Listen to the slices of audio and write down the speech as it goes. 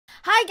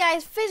Hi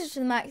guys, Physics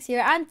to the Max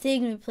here, and today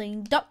I'm going to be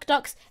playing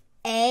Duck's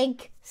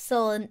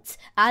Eggcellent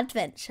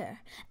Adventure.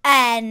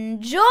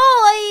 Enjoy!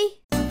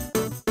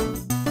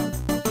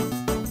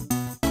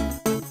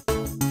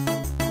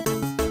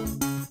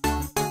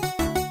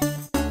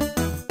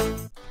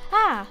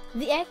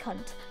 The egg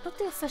hunt. Not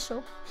the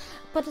official,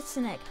 but it's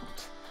an egg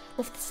hunt.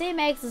 With the same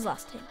eggs as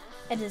last time.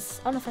 It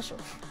is unofficial,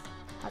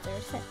 as I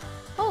already said.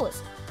 Oh,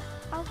 it's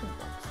Alvin.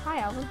 Hi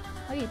Alvin,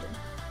 how are you doing?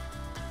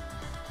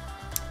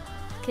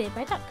 Created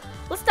by Duck.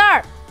 Let's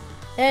start!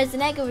 There's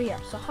an egg over here.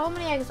 So how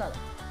many eggs are there?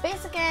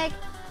 Basic egg,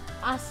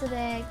 acid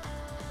egg,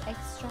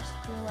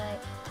 extraterrestrial egg.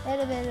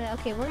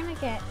 Okay, we're gonna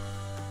get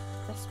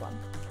this one.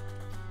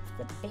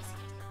 The basic egg.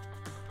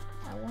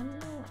 I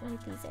wonder what are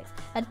these eggs.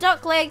 A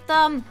duck laid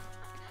them.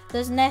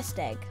 There's a nest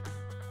egg,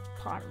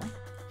 apparently.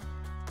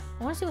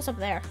 I want to see what's up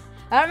there.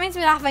 That reminds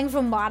me of that thing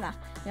from Moana.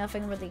 You know, the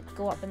thing where they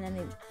go up and then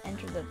they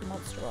enter the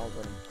monster world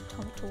and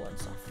tomato and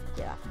stuff.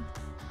 Yeah, that thing.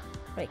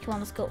 Right, come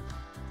on, let's go.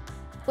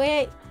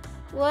 Wait.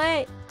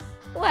 Okay,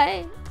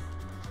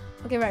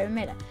 right, we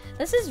made it.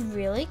 This is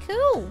really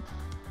cool.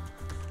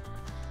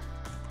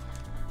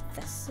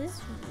 A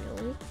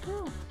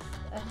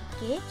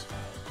gauge egg.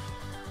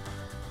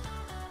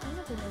 I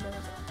never knew there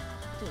was a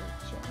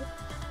gauge egg.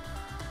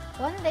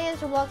 One day as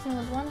Roblox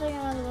was wandering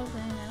around the world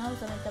and all of a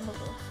sudden a double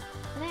goes.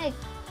 An egg.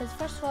 His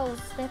first fall was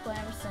stapling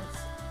ever since.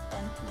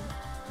 Then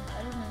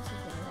I don't know if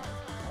he's an egg.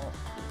 Oh,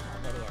 he's not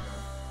ready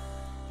anymore.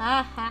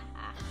 Ha.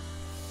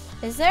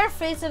 Is there a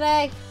freezer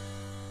egg?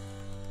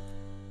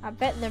 I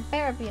bet there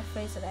better be a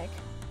freezer egg.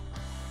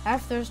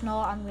 If there's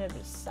not, I'm gonna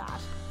be sad.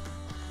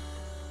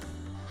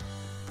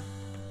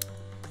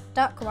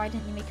 Duck, why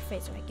didn't you make a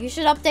freezer egg? You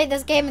should update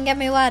this game and give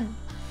me one.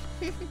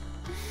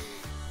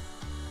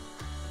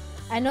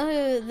 I know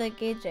who the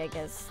gauge egg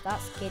is.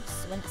 That's Gage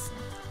Swinson.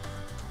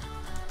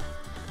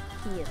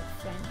 He is a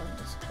friend on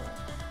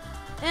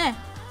Discord.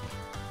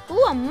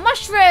 Ooh, a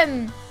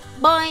mushroom!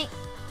 Boing!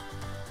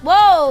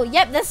 Whoa!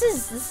 Yep, this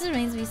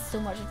reminds me so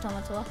much of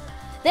Tomato.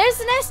 There's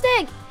the nest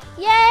egg!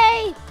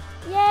 Yay!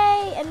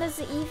 Yay! And there's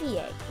the Eevee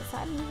egg. Is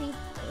that an Eevee?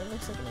 It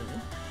looks like an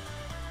Eevee.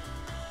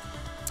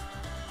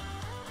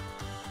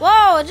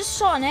 Whoa! It just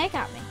shot an egg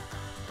at me.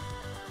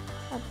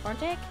 A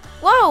bird egg?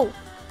 Whoa!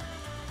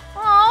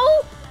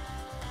 Oh!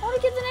 I want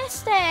to get the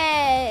nest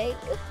egg.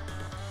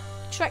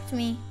 Tricked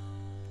me.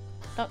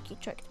 Duck, you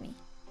tricked me.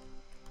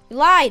 You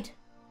lied.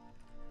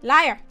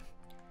 Liar.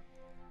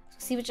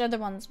 Let's see which other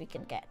ones we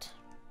can get.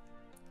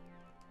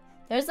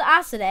 There's the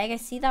acid egg. I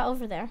see that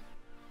over there.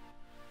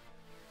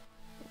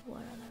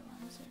 What other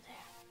ones are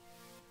there?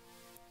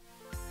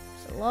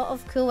 There's a lot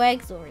of cool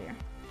eggs over here.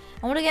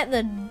 I want to get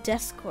the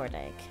Discord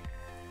egg.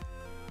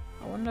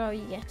 I wonder how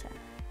you get it.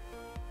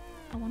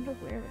 I wonder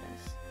where it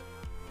is.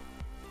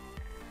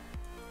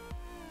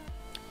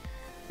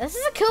 This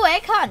is a cool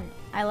egg hunt.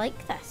 I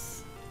like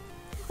this.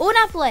 Oh, an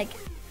apple egg.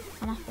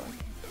 An apple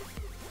egg.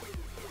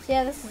 So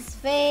yeah, this is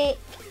fake.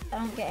 I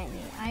don't get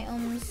any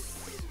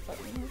items.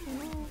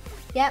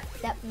 Yep,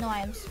 no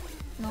items.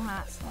 No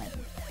hats, no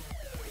items.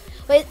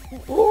 Wait.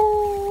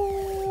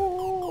 Ooh.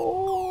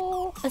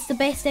 It's the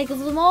best egg of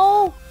them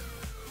all.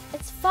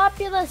 It's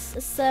fabulous.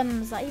 It's,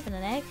 is that even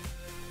an egg?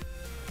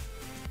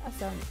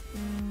 That's a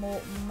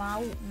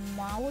Maui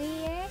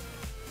egg.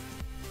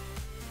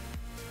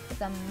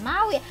 It's a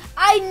Maui.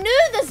 I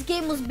knew this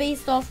game was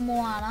based off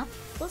Moana.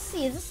 Let's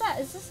see. Is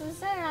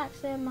there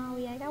actually a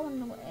Maui egg? I want to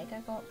know what egg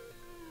I got.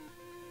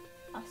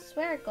 I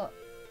swear I got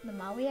the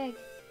Maui egg.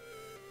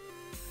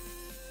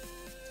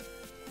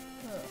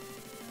 Ugh.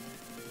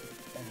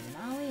 The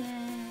Maui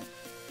egg.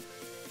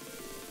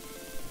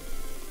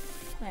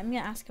 Wait, I'm gonna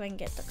ask if I can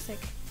get Duck's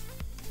egg.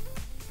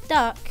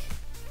 Duck,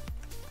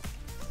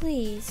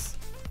 please,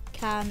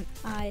 can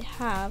I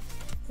have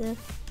the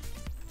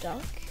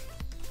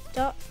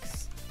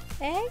Duck's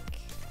egg?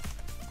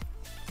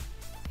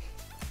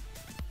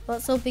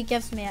 Let's hope he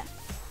gives me it.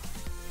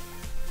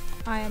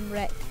 I am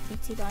wrecked,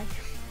 BTY.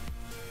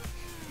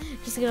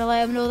 Just gonna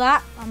let him know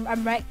that.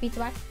 I'm wrecked,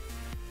 BTY.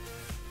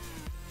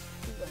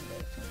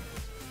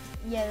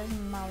 Yeah, there's a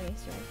Maui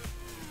Easter egg.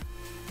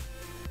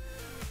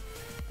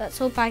 Let's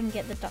hope I can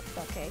get the duck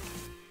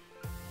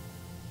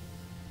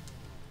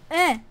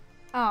egg.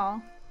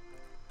 Oh.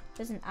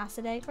 There's an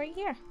acid egg right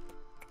here.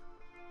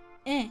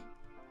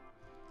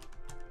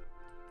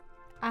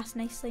 Ask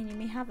nicely and you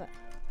may have it.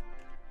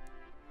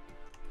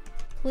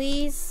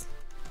 Please.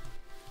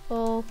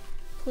 Oh,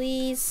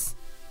 please.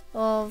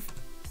 Of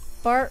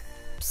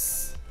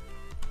burps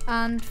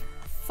and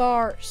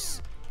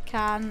farts.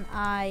 Can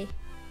I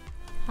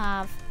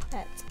have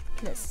it,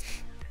 please?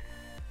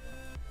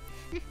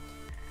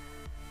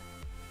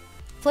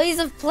 Please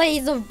of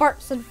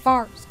burps and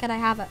farts. Can I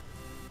have it?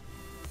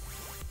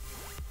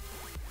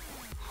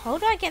 How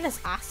do I get this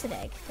acid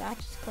egg? Do I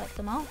just collect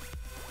them all?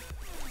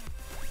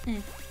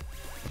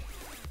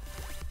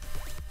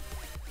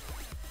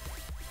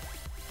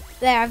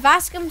 There, I've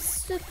asked him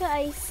super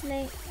ice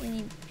snake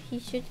and he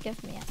should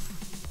give me it.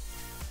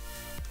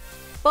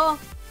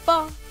 Don't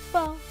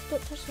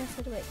touch the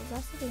acid away because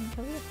acid didn't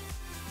kill you. It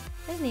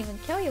doesn't even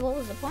kill you. What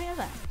was the point of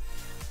it?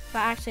 But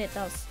actually it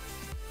does.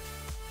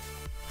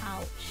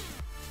 Ouch.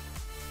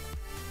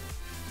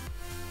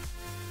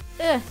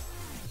 Ugh.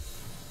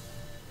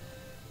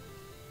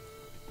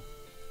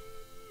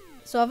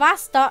 So if I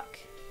stuck,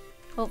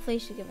 hopefully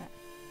she give it.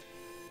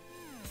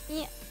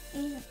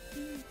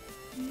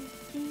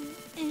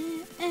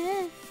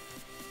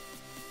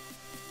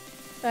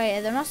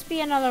 Right, there must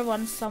be another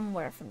one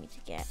somewhere for me to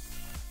get.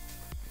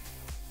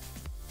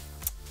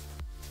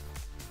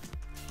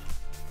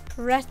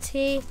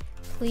 Pretty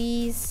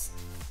please,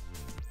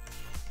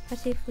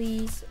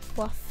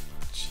 waff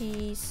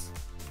cheese.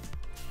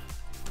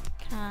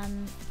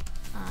 Can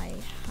I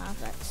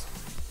have it?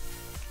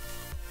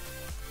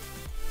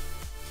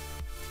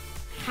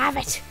 Have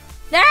it!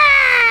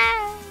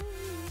 Ah!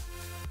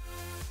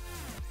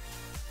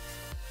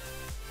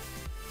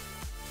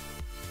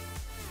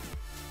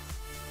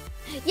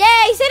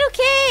 Yeah, he said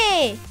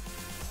okay!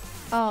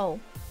 Oh.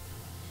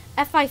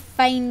 If I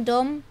find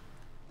them.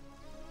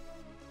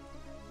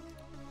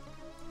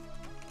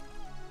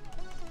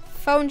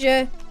 Found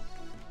you.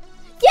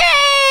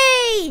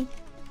 Yay!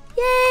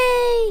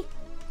 Yay!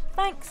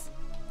 Thanks.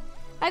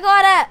 I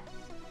got it.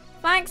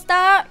 Thanks,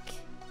 Duck.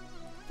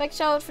 Big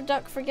shout out for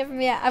Duck for giving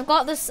me it. I've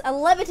got this a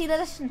limited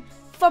edition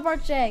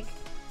Fubberch egg.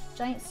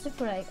 Giant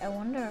super egg. I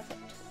wonder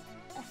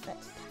if it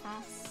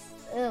passes.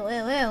 Ew.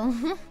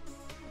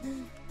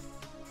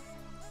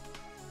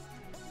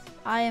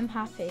 I am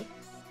happy.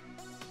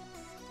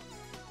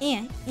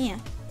 Yeah.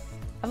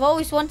 I've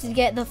always wanted to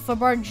get the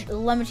Fubberch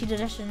limited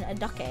edition a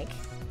duck egg.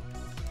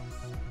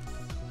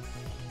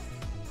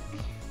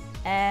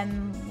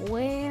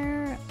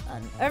 Where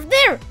on earth?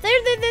 There!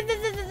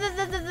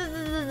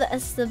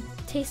 It's the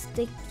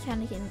tasty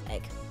candy cane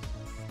egg.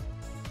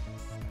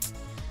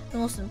 The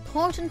most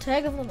important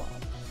egg of them all.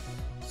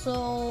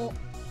 So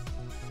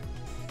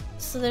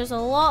there's a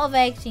lot of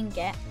eggs you can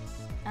get,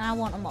 and I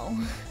want them all.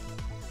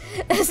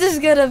 This is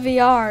gonna be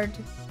hard.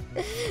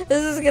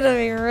 This is gonna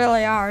be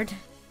really hard.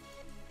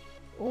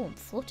 Oh, I'm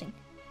floating.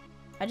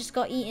 I just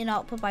got eaten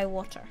up by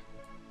water.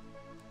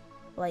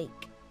 Like,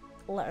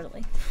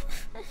 literally.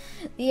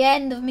 The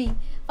end of me.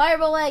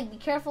 Fireball egg. Be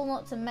careful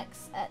not to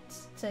mix it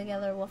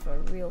together with a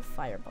real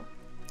fireball.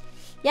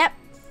 Yep.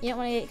 You don't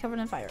want to get covered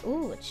in fire.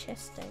 Ooh, a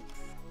chest egg.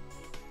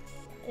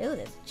 Ooh,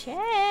 there's a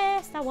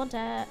chest. I want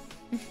it.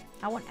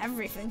 I want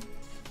everything.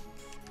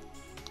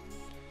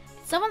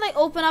 Someone like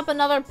open up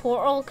another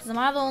portal, because am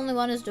I the only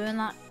one who's doing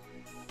that?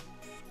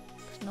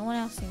 Because no one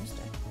else seems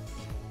to.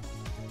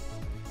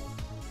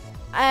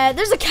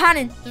 There's a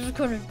cannon. There's a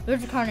cannon.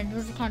 There's a cannon.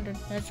 There's a cannon.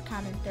 There's a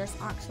cannon. There's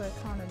actually a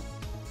cannon.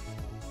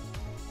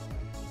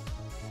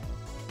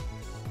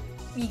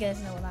 You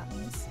guys know what that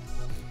means.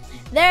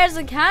 There's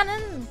a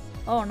cannon.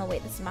 Oh no,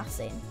 wait, this is math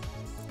saying.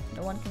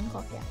 No one can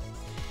copy it.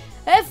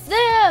 If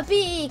there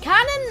be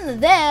cannon,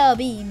 there'll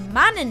be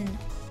manning.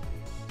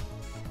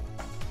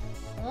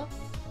 Hello?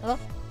 Hello?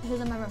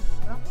 Who's in my room?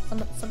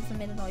 Hello? Something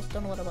made a noise.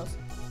 Don't know what it was.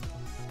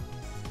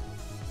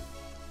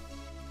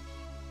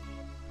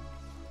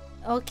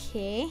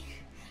 Okay.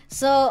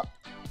 So,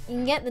 you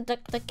can get the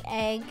duck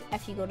egg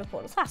if you go to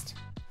portals fast.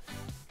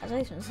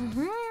 Congratulations.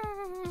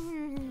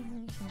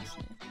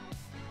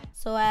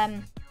 So,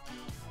 well,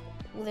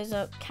 there's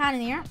a cannon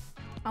here.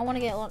 I want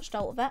to get launched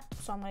out of it,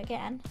 so I'm going to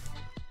get in.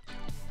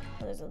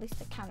 Well, there's at least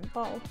a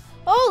cannonball.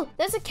 Oh,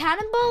 there's a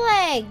cannonball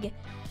egg.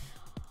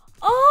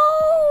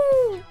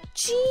 Oh,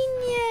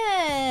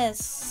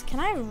 genius. Can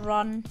I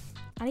run?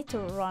 I need to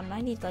run. I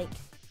need, like,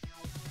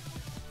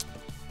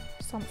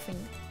 something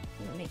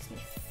that makes me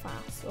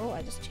fast. Oh,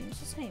 I just changed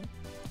his name.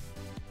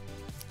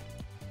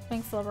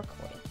 Playing for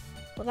recording.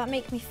 Will that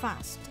make me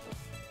fast?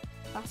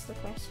 That's the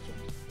question.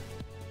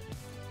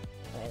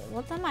 Wait,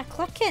 what am I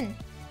clicking?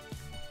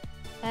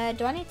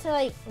 Do I need to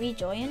like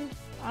rejoin?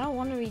 I don't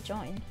want to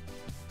rejoin.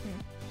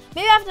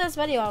 Maybe after this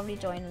video I'll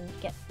rejoin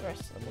and get the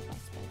rest of the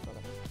Roblox Info.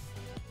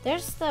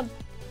 There's the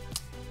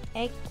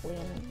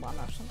Eggcellent one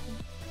or something.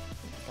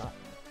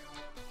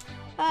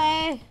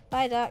 Bye.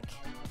 Bye, Duck.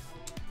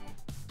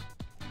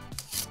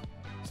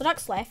 So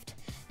Duck's left.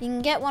 You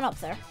can get one up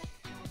there.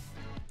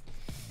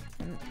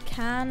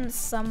 Can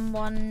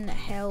someone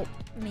help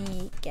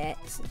me get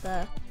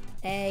the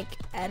egg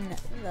in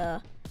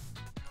the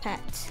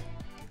pit?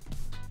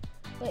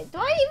 Wait, do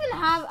I even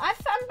have? I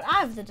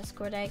have the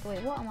Discord egg.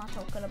 Wait, what am I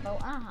talking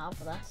about? I have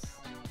this.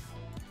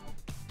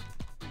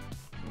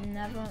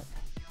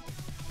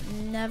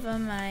 Never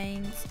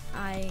mind.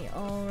 I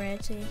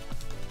already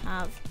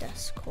have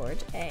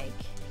Discord egg.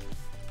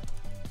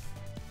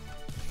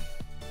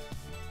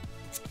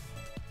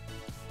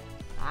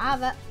 I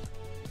have it.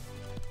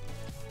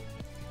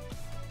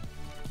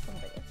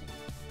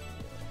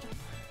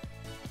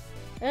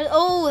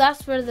 Oh,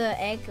 that's where the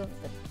egg of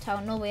the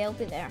town. No way, I'll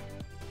be there.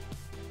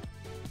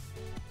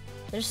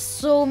 There's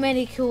so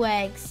many cool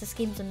eggs. This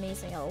game's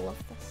amazing. I love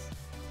this.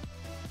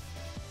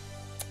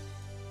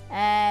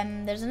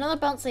 There's another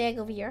bouncy egg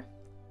over here,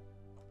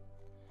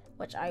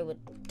 which I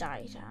would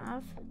die to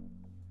have.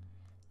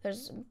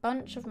 There's a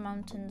bunch of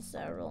mountains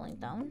that are rolling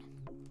down.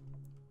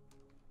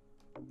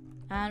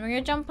 And we're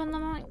gonna jump on the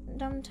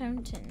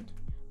mountain.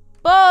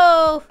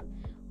 Whoa!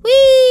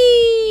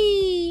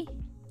 Whee!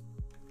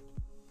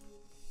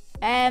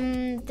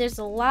 There's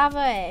a lava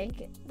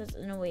egg.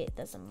 No wait,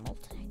 there's a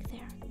molten egg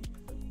there.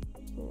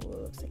 Ooh,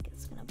 looks like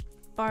it's gonna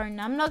burn.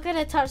 I'm not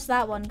gonna touch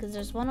that one because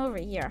there's one over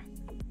here.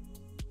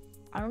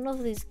 I don't know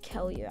if these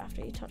kill you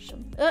after you touch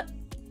them.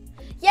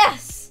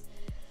 Yes!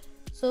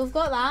 So we've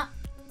got that.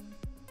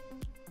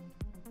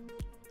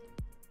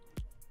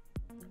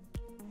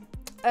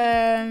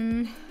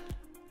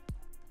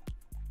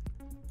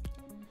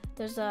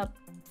 There's a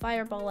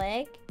fireball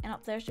egg, and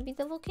up there should be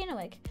the volcano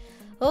egg.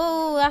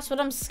 Oh, that's what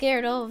I'm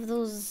scared of,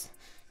 those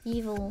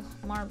evil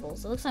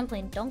marbles. It looks like I'm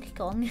playing Donkey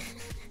Kong.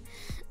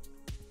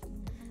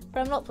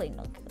 But I'm not playing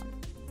Donkey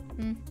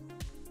Kong.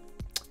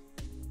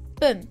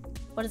 Boom.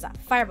 What is that?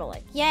 Fireball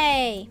egg.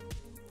 Yay!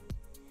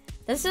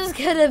 This is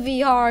gonna be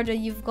hard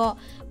when you've got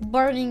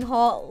burning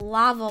hot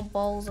lava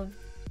balls of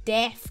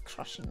death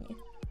crushing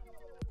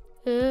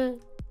you.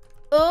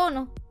 Oh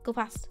no, go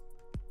past.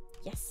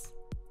 Yes.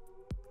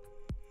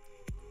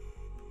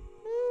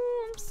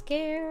 I'm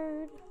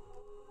scared.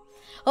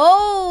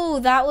 Oh,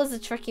 that was a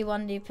tricky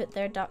one you put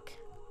there, duck.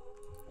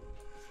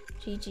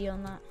 GG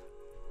on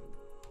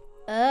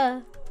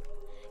that.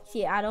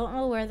 See, I don't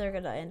know where they're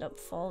gonna end up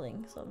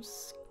falling, so I'm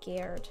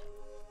scared.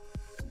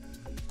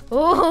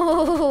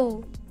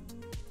 Oh!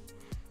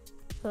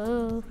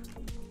 Oh.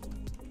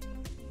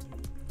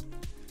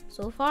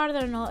 So far,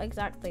 they're not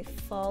exactly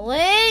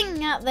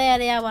falling at the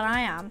area where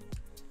I am.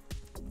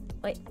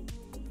 Wait.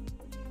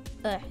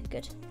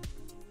 Good.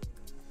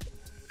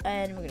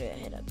 And we're gonna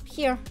head up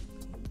here.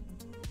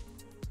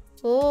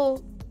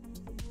 Oh.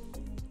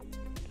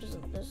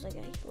 There's like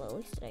a little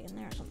Easter egg in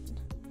there or something.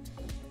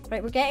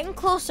 Right, we're getting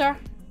closer.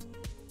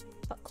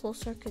 But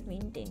closer could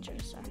mean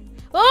dangerous.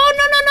 Oh,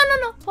 no, no, no, no,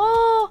 no.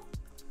 Oh.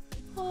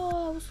 Oh,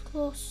 that was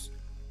close.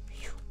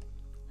 Phew.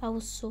 That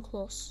was so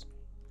close.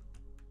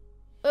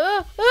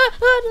 No,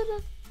 no.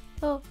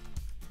 Oh.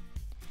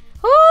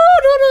 Oh,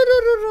 no, no, no,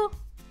 no, no.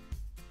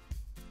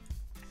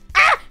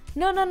 Ah!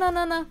 No, no, no,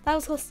 no, no. That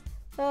was close.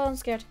 Oh, I'm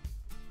scared.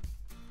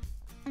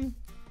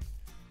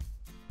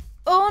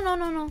 Oh, no,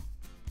 no, no.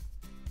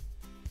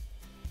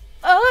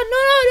 Oh, no,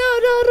 no,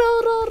 no,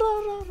 no, no,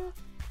 no,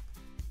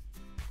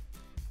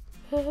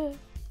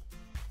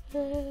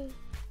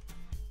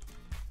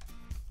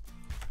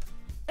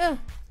 no.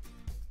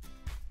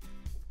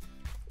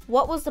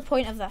 What was the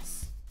point of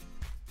this?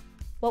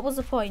 What was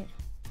the point?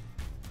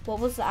 What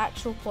was the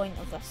actual point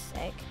of this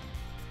egg?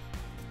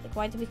 Like,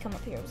 why did we come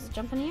up here? Was it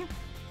jumping here?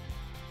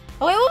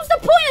 Oh wait, what was the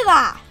point of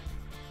that?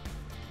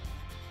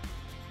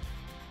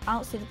 I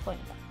don't see the point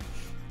of that.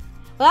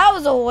 Well, that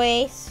was a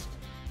waste.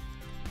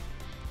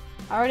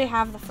 I already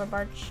have the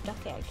Froberge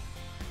duck egg.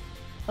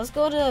 Let's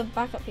go to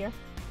back up here.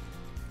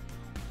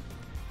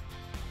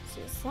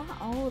 So is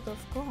that all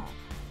they've got?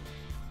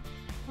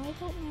 Why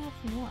don't we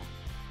have more?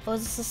 Oh,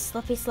 is this a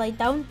slippy slide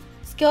down?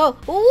 Let's go.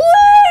 Woo!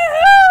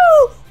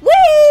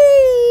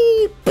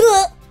 Whee!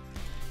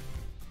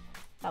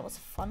 That was a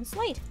fun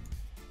slide.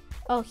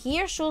 Oh,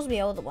 here shows me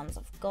all the ones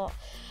I've got.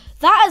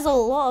 That is a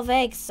lot of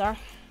eggs, sir.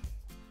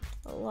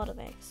 A lot of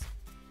eggs.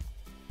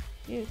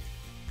 Ew.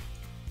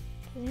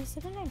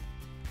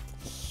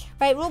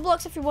 Right,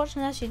 Roblox, if you're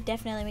watching this, you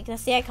definitely make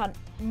this the egg hunt.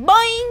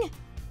 Boing!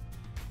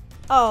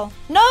 Oh,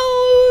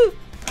 no!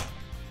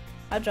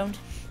 I drowned.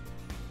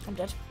 I'm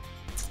dead.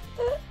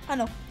 I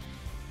know.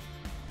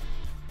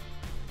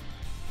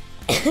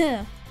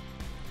 Yeah.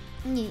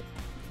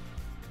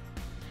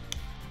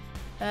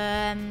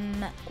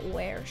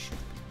 Where should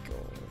we go?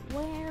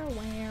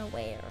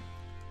 Where?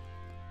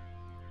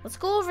 Let's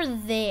go over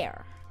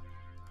there.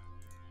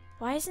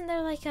 Why isn't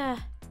there like a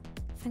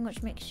thing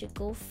which makes you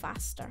go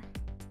faster?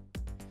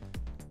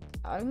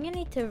 I'm gonna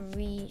need to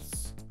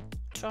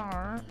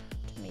restart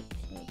to make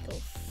me go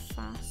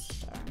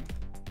faster.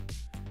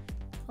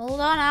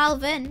 Hold on,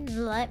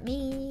 Alvin. Let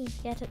me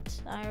get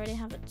it. I already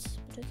have it,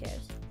 but who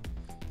cares?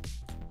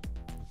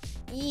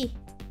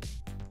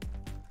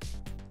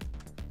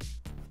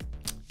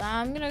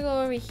 I'm gonna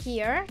go over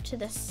here to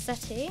the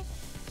city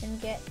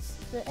and get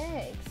the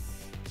eggs.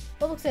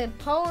 Roblox said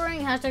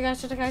powering hashtag.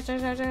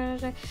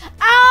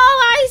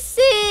 Oh, I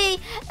see.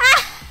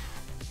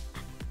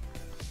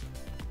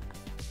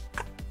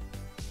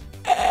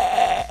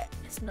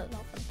 It's not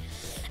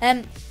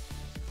funny.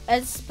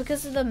 It's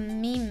because of the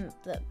meme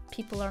that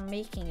people are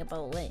making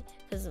about like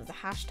because of the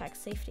hashtag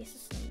safety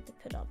system they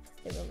put up.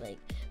 They were like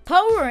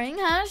powering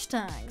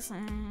hashtags.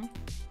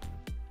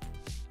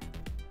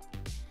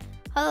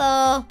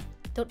 Hello.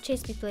 Don't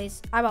chase me,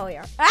 please. I'm out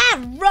here.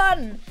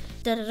 Run!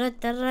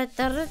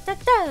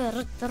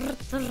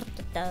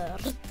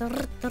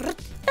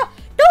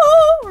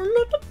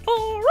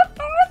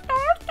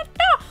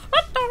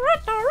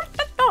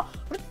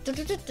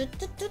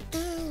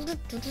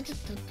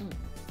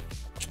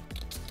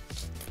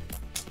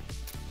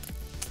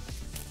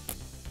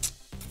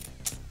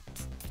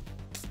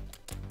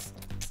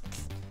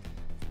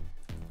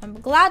 I'm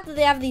glad that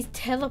they have these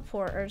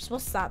teleporters.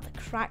 What's that? The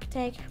cracked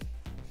egg?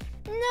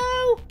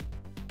 No!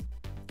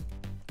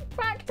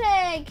 Cracked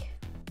egg!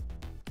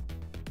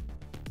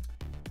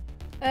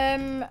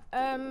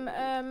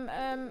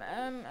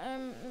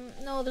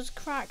 No, there's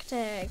cracked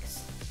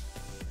eggs.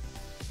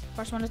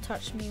 First one to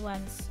touch me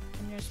wins.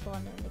 And you're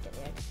spawning and they get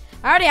the egg.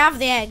 I already have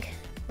the egg.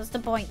 What's the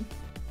point?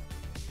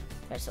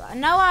 Okay, so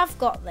now I've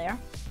got there.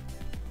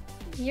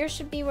 Here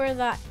should be where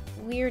that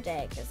weird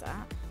egg is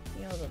at.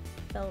 You know, the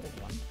building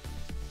one.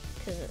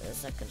 Because it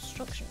is a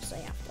construction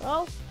site after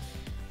all.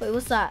 Wait,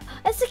 what's that?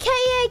 It's a K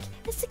egg!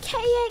 It's a K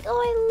egg!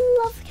 Oh, I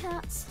love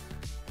cats.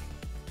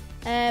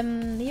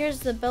 Here's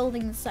the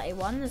building city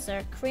one. Is there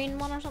a crane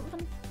one or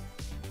something?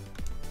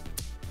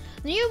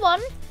 The new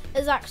one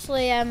is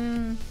actually,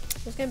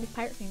 there's gonna be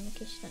pirate theme in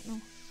case you didn't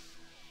know.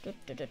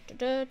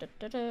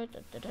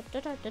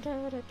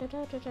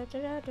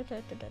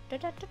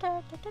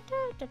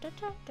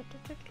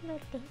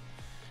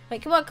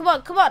 Wait, come on, come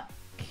on, come on!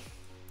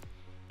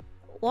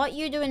 What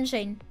you doing,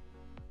 Shane?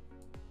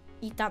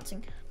 You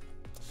dancing.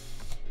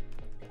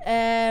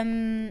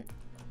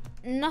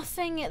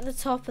 Nothing at the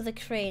top of the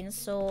crane,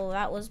 so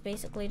that was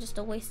basically just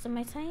a waste of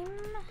my time,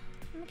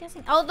 I'm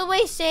guessing. Out the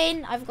way,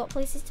 Shane! I've got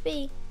places to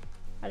be.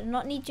 I do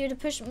not need you to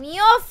push me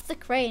off the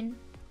crane.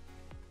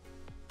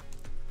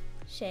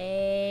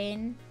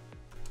 Shane.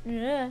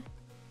 Ugh.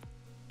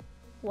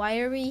 Why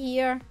are we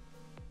here?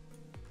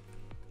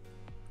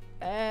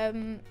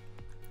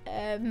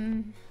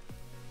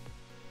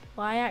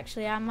 Why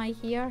actually am I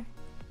here?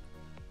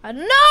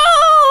 No!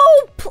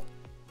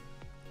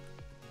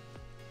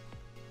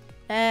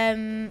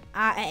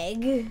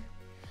 Egg.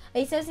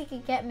 He says he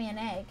could get me an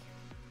egg.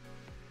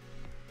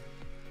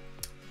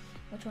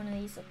 Which one of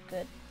these look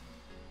good?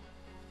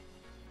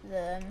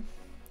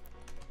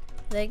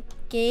 The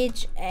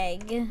gauge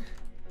egg.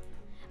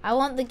 I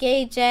want the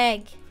gauge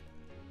egg.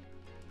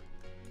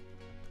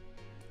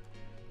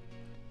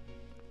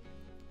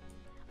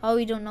 Oh,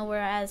 we don't know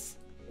where it is.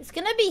 It's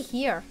gonna be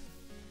here.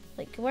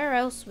 Like, where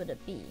else would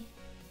it be?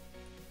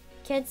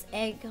 Kids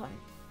egg hunt.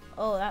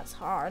 Oh, that's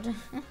hard.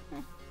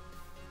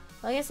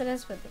 Well, I guess it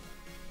is for the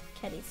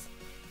kiddies.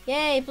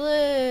 Yay,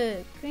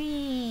 blue,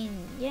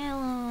 green,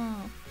 yellow,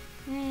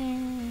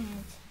 red.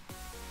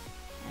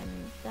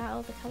 That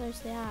all the colors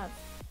they have.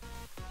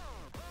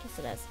 Guess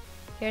it is.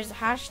 Here's a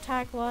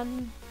hashtag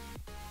one.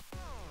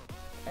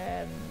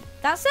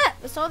 That's it.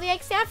 That's all the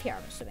eggs they have here,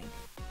 I'm assuming.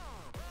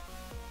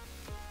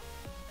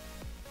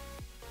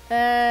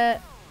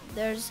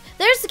 There's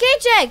the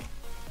gauge egg.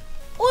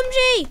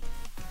 OMG!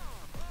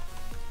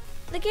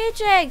 The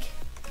gauge egg.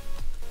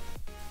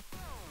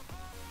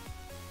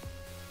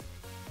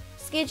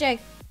 It's the gauge egg.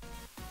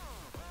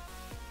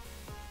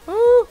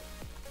 Woo!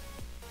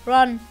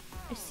 Run!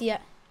 I see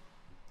it.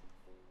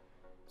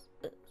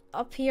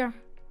 Up here.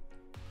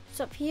 It's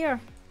up here.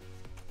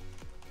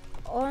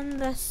 On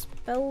this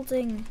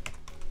building.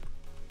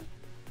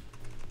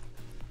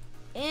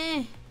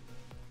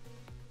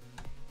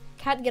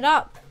 Can't get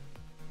up.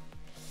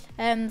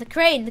 The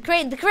crane, the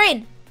crane, the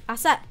crane!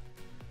 That's it.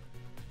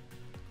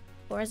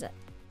 Or is it?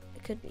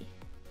 It could be.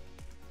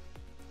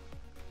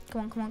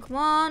 Come on, come on, come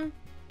on.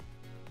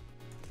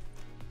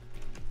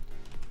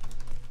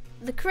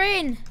 The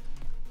crane!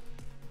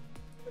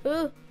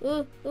 Ooh,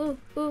 ooh, ooh,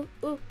 ooh,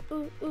 ooh,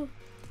 ooh, ooh.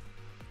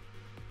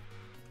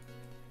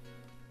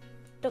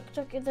 Duck,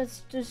 duck,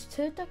 there's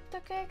two duck,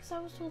 duck eggs. I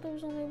was told there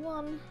was only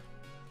one.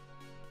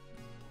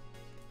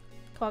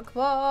 Come on,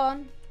 come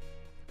on.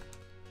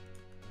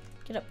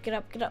 Get up, get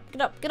up, get up,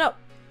 get up, get up.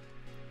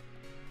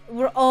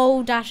 We're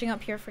all dashing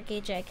up here for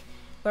gauge egg.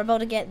 We're about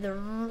to get the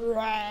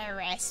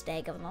rarest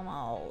egg of them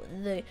all.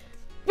 The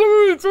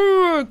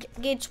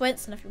Gauge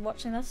Swenson, if you're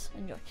watching this,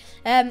 enjoy.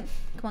 Come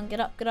on,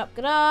 get up, get up,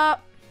 get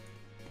up.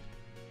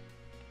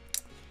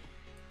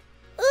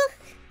 Ugh.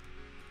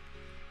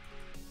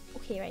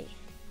 Okay, right.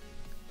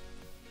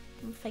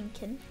 I'm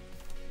thinking.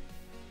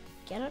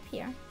 Get up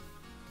here.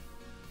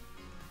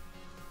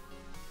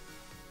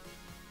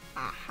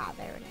 Aha,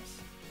 there it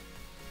is.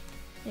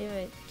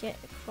 Maybe get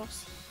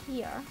across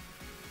here.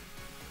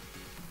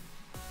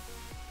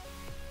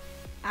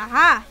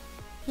 Aha!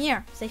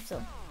 Here, safe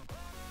zone.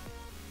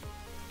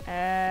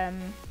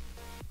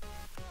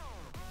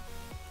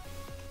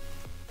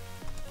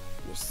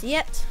 You see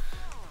it?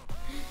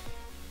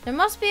 There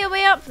must be a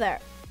way up there.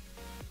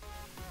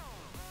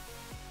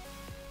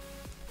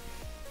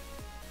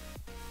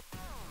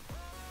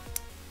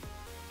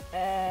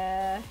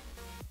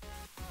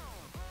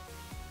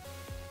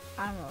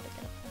 I don't know how to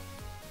get up there.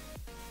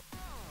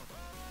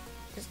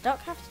 Does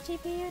Duck have to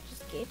TP you?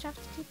 Does Gauge have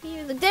to TP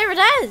you? Look, there it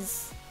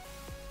is!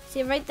 See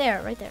it right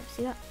there, right there.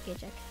 See that?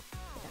 Gauge egg.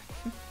 Right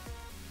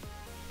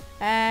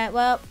there.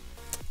 Well,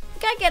 we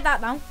can't get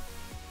that now,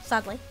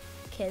 sadly,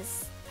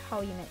 because how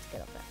are you meant to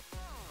get up there?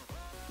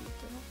 You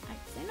do not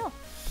actually know.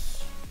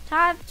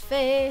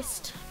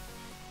 Tad-faced.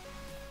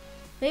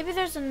 Maybe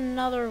there's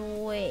another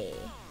way.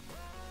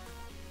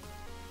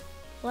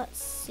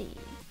 Let's see.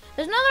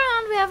 There's another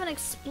land we haven't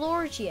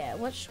explored yet.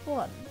 Which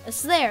one?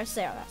 It's there,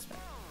 that's where.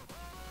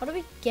 How do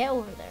we get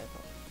over there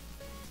though?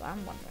 So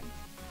I'm wondering.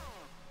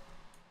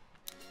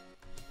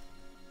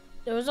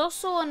 There was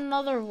also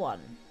another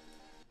one.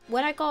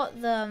 When I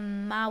got the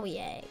Maui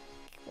egg,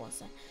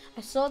 was it?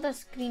 I saw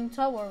this green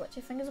tower, which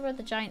I think is where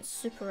the giant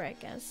super egg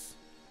is.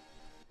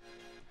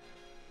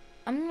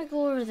 I'm gonna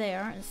go over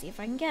there and see if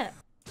I can get it.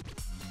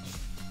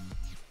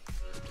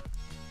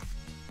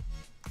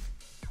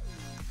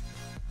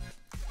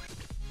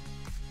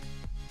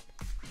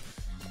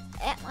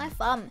 At my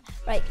thumb.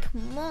 Right,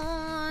 come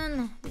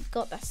on. We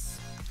got this.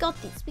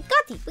 Got this. We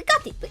got it. We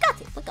got it. We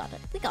got it. We got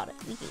it. We got it.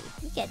 We get it.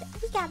 We get it.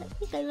 We got it.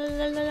 We got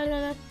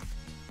it.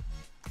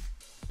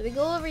 So we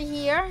go over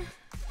here.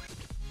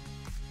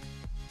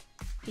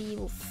 We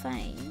will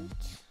find.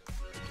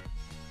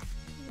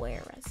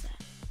 Where is it?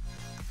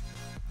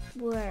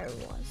 Where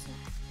was it?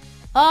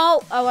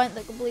 Oh, I went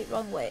the complete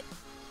wrong way.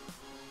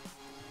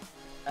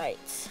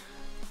 Right.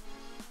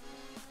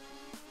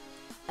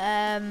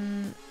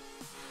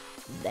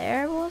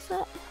 There was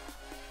it?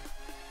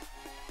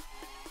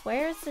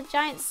 Where's the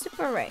giant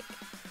super egg?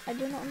 I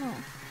do not know.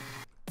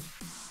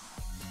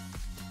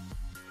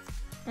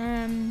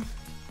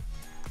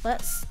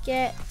 Let's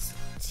get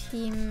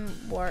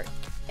teamwork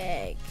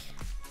egg.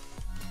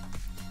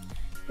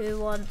 Who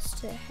wants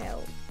to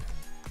help?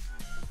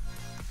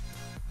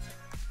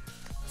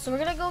 So we're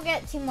gonna go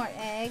get teamwork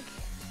egg.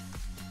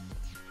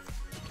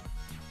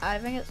 I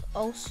think it's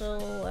also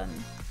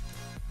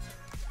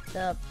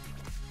the,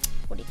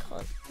 what do you call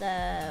it?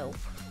 The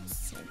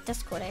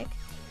Discord egg.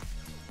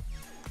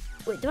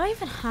 Wait, do I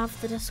even have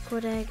the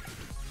Discord egg?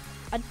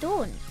 I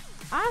don't.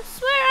 I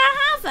swear I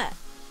have it.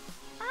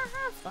 I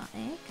have that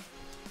egg.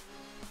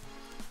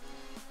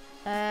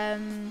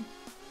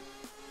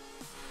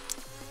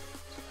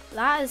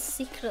 That is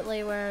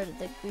secretly where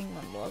the green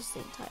one was the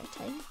entire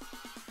time.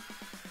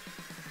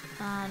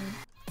 And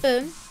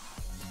boom.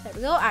 There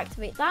we go,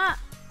 activate that.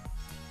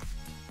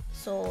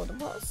 So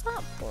what's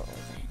that portal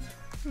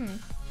then?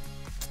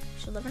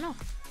 She'll never know.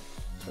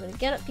 So we're gonna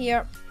get up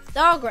here.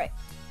 Oh great.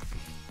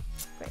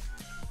 Great.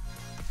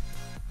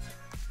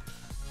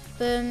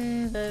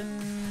 Boom, boom,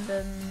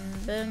 boom,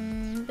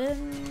 boom,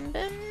 boom, boom,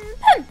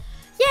 boom.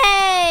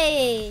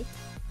 Yay!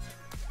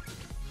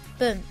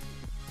 Boom.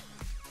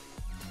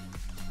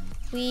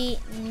 We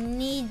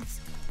need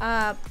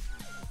a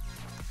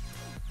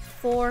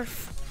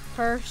 4th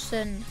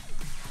person.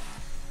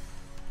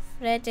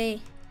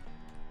 Ready.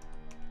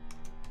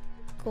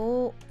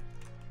 Go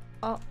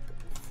up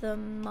the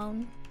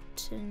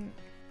mountain.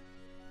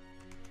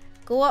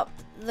 Go up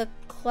the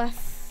cliff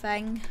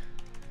thing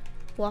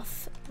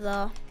with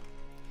the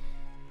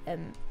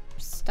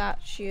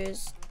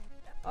statues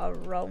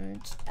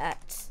around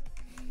it.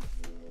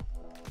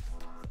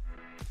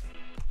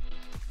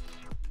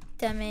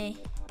 Demi,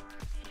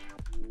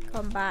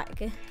 come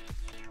back.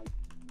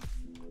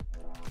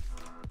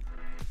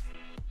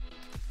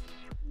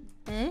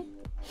 Eh?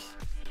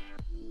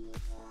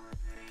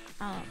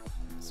 Oh,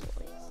 that's what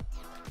it is.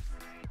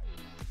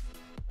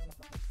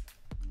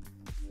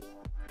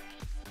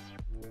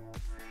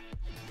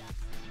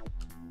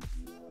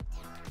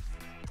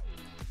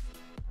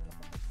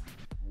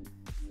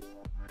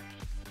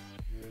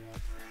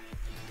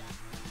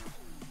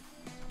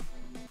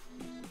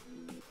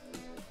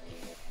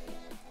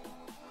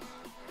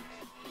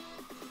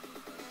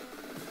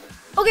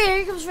 Okay,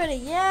 here comes Freddy.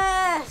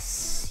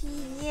 Yes!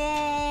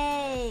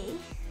 Yay!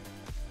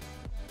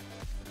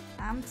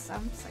 I'm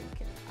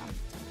thinking,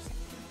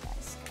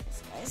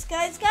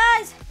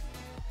 guys!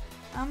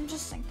 I'm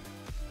just thinking.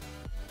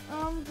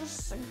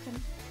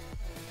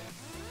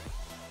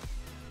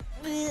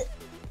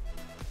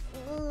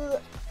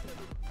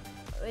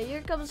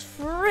 Here comes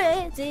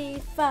Freddy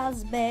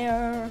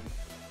Fazbear.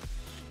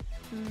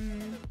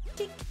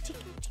 Tick, tick,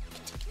 tick,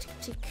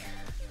 tick, tick.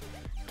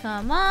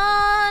 Come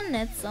on,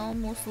 it's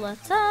almost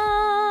lit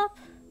up.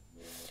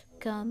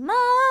 Come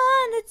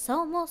on, it's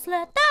almost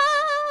lit up.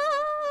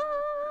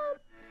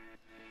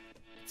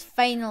 It's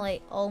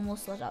finally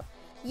almost lit up.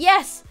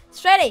 Yes,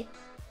 it's ready.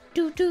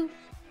 Do do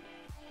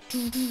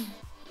do do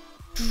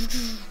do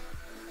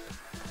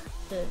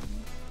do.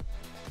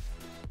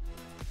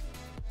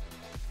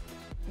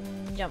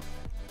 Jump.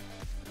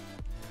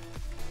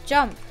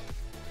 Jump.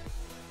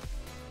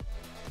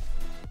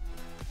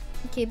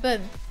 Okay,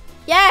 boom.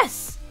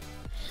 Yes!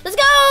 Let's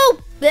go!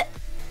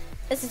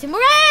 This is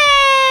teamwork.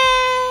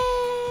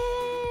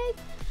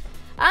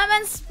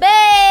 I'm in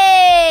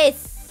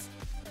space!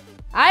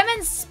 I'm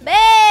in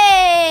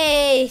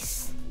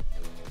space!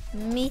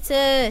 Me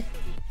too.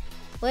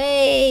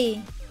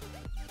 Wait.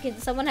 Can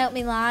someone help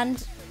me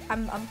land?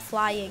 I'm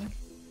flying.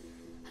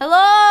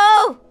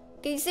 Hello?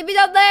 Can you see me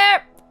down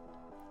there?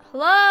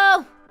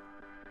 Hello?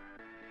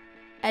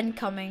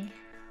 Incoming.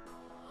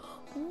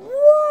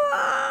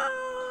 Whoa!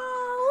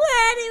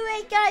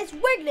 Anyway, guys,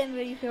 we're gonna end the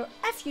video here.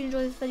 If you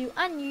enjoyed this video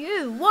and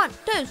you want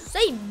to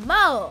see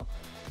more,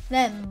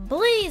 then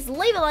please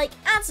leave a like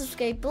and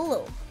subscribe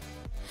below.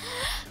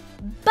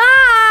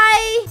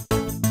 Bye!